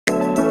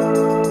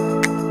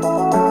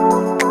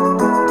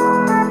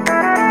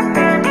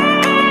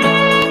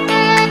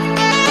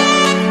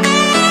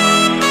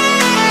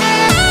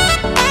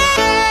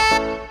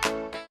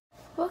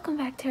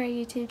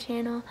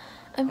channel.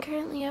 I'm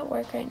currently at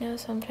work right now,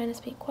 so I'm trying to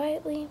speak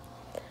quietly.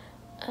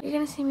 You're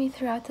gonna see me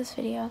throughout this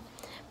video,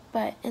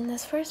 but in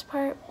this first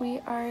part we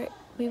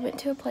went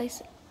to a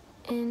place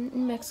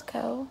in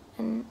Mexico,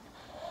 and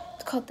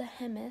it's called the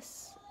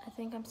Jemez. I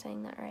think I'm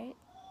saying that right.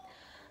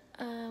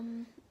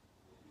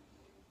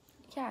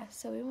 Yeah,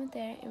 so we went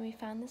there and we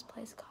found this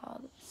place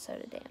called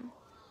Soda Dam.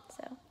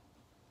 So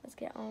let's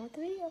get on with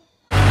the video. Is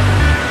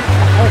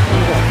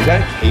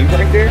that a cave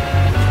right there?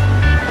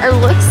 It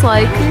looks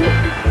like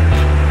it.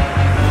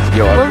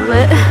 Yo, a little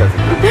bit.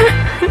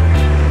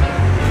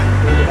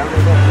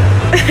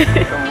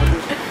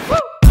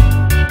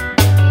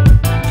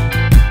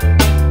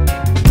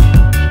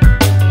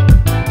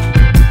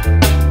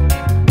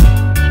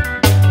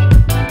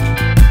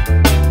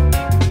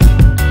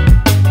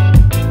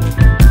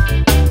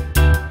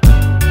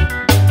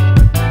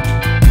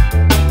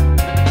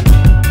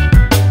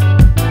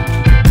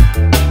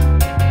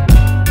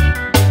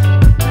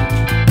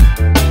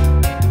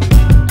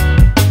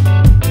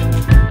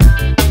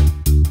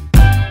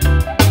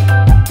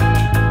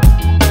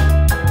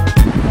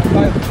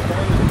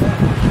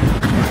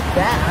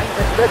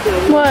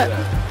 What?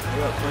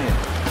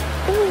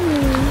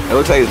 It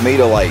looks like it's made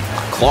of like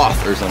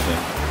cloth or something.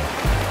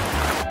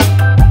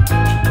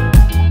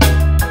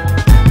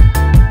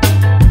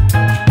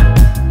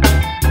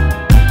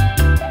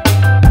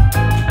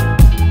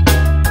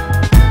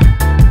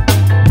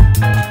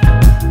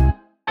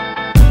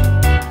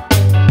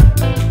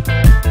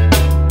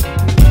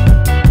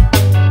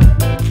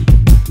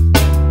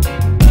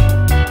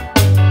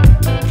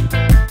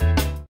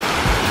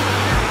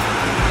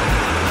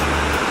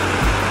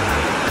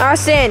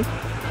 Austin.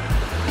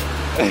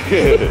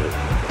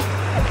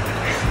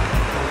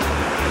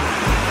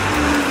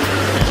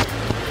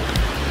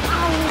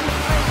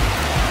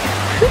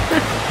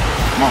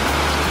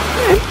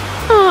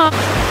 Oh.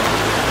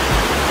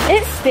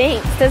 It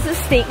stinks. Does it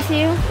stink to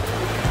you?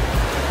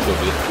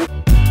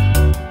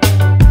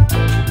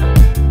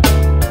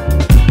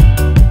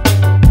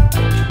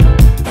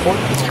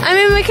 I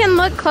mean, we can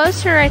look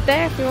closer right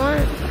there if you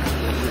want.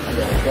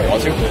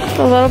 Want to?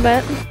 A little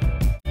bit.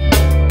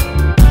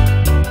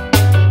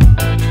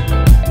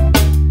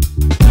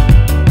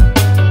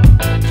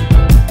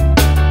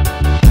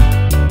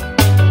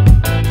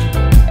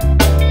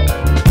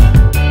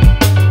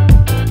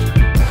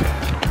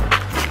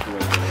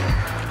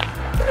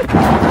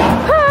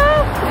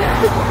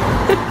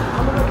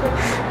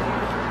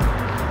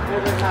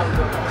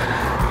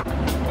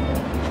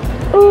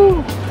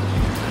 Ooh.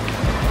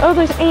 Oh,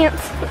 there's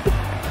ants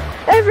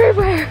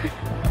everywhere.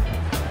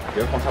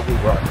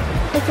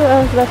 That's what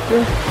I was about to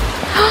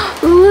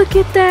do. Look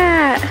at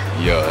that.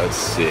 Yo, that's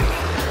sick.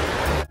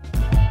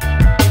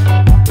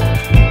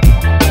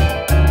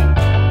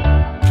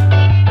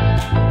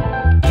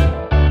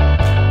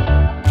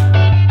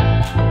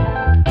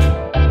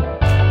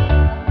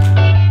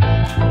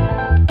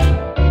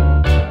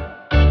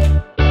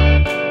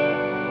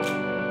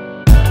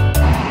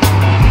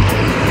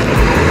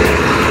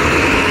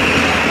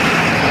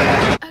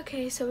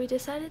 So we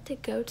decided to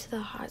go to the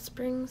hot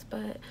springs,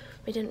 but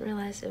we didn't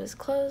realize it was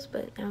closed,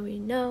 but now we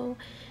know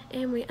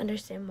and we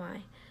understand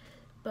why.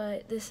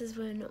 But this is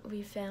when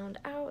we found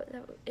out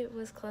that it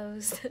was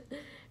closed.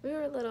 We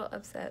were a little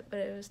upset, but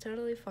it was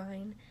totally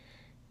fine,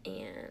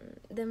 and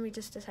then we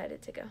just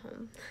decided to go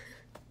home.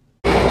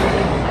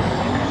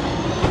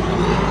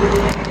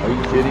 Are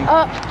you kidding?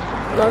 Oh,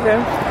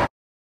 okay.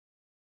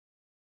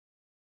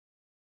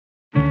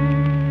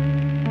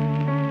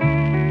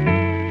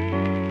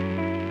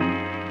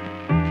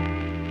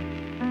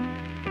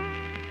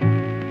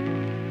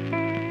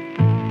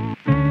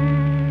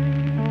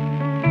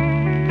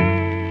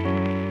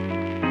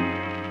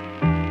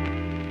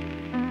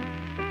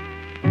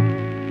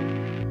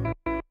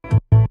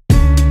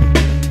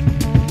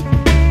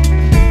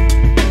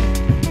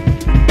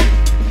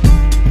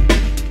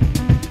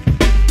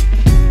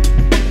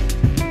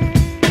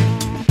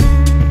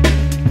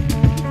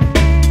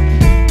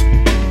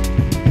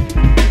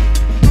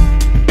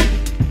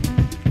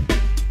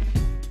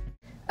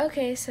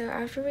 Okay, so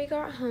after we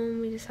got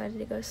home, we decided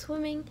to go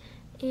swimming,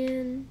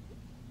 and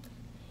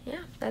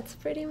yeah, that's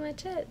pretty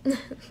much it. Oh,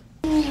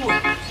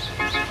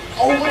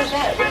 what is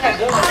that? Where did that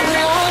go?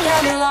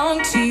 I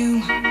belong to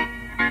you.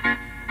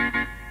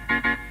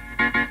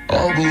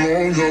 I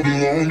belong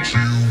to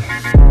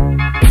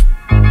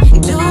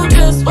you. Do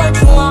just what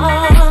you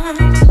want.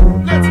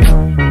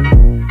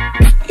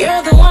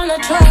 You're the one I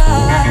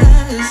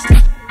trust,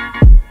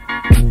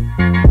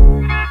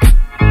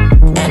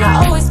 and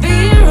I always be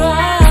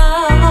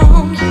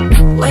around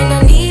when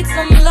I need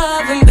some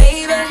loving,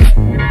 baby.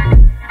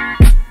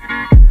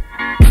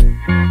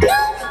 No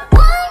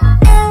one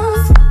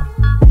else.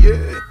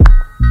 Yeah.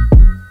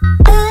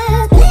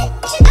 Let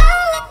you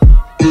down.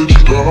 Let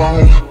you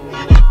down.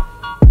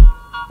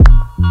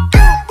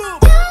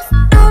 Just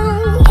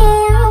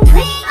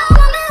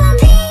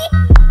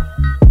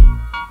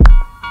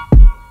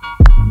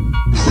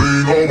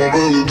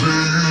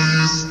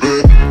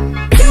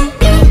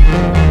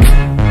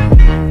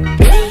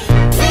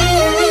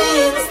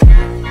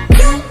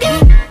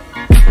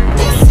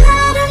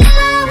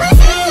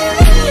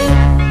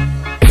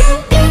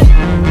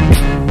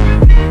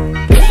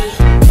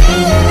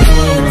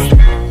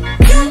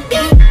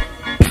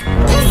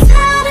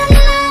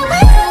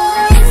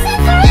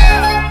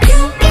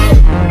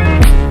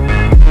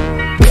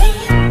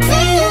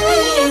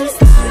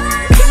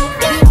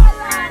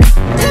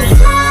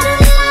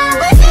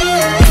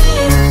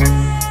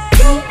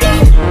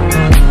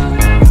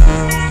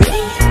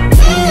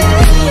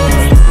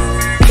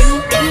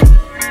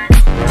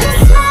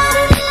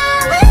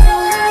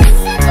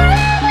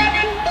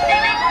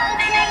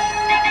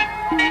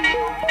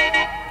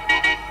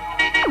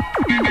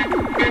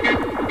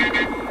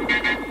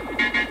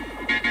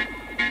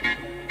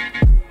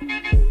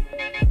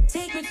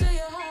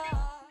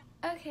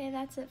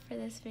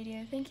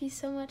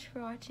much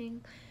for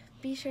watching.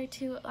 Be sure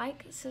to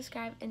like,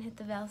 subscribe, and hit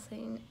the bell so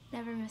you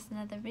never miss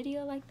another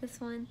video like this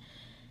one.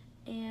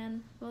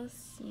 And we'll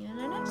see you in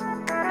our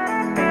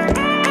next one.